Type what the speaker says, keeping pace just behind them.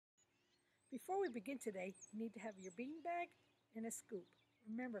Before we begin today, you need to have your bean bag and a scoop.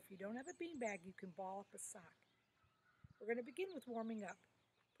 Remember, if you don't have a bean bag, you can ball up a sock. We're going to begin with warming up.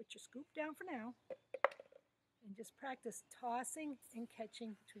 Put your scoop down for now and just practice tossing and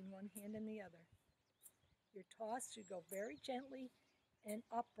catching between one hand and the other. Your toss should go very gently and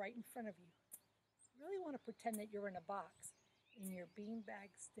up right in front of you. You really want to pretend that you're in a box and your bean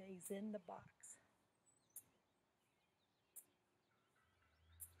bag stays in the box.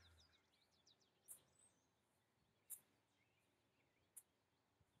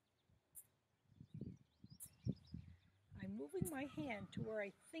 I'm moving my hand to where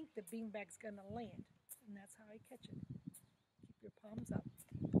I think the beanbag's going to land, and that's how I catch it. Keep your palms up.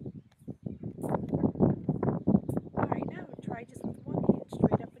 All right, now try just with one hand,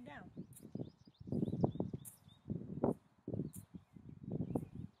 straight up and down.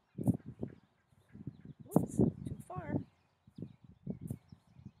 Oops, too far.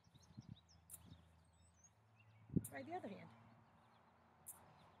 Try the other hand.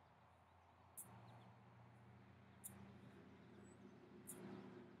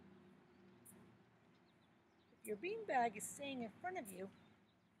 If your beanbag is staying in front of you,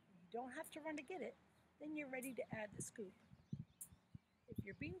 you don't have to run to get it, then you're ready to add the scoop. If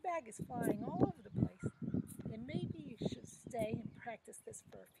your beanbag is flying all over the place, then maybe you should stay and practice this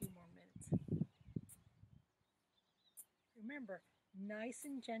for a few more minutes. Remember, nice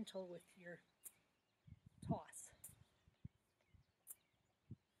and gentle with your toss.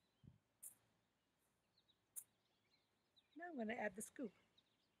 Now I'm going to add the scoop.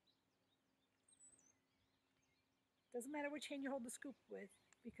 Doesn't matter which hand you hold the scoop with,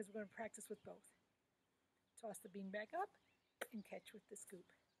 because we're going to practice with both. Toss the beanbag up and catch with the scoop.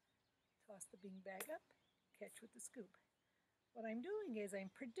 Toss the beanbag up, catch with the scoop. What I'm doing is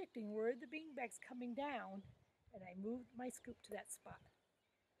I'm predicting where the beanbag's coming down, and I moved my scoop to that spot.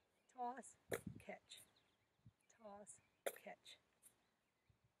 Toss, catch. Toss, catch.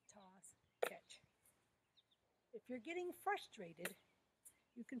 Toss, catch. If you're getting frustrated,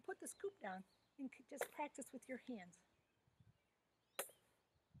 you can put the scoop down and just practice with your hands.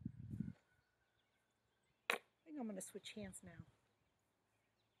 I think I'm going to switch hands now.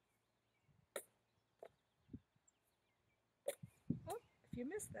 Oh, if you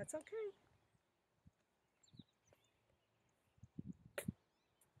missed, that's okay.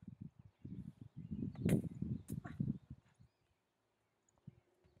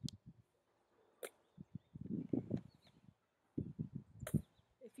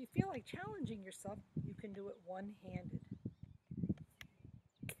 If you feel like challenging yourself, you can do it one-handed.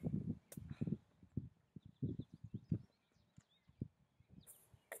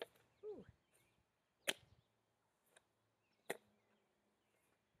 Ooh.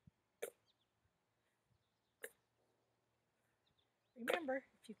 Remember,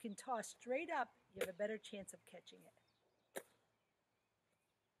 if you can toss straight up, you have a better chance of catching it.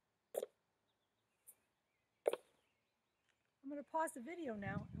 I'm going to pause the video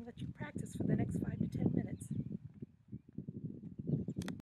now and let you practice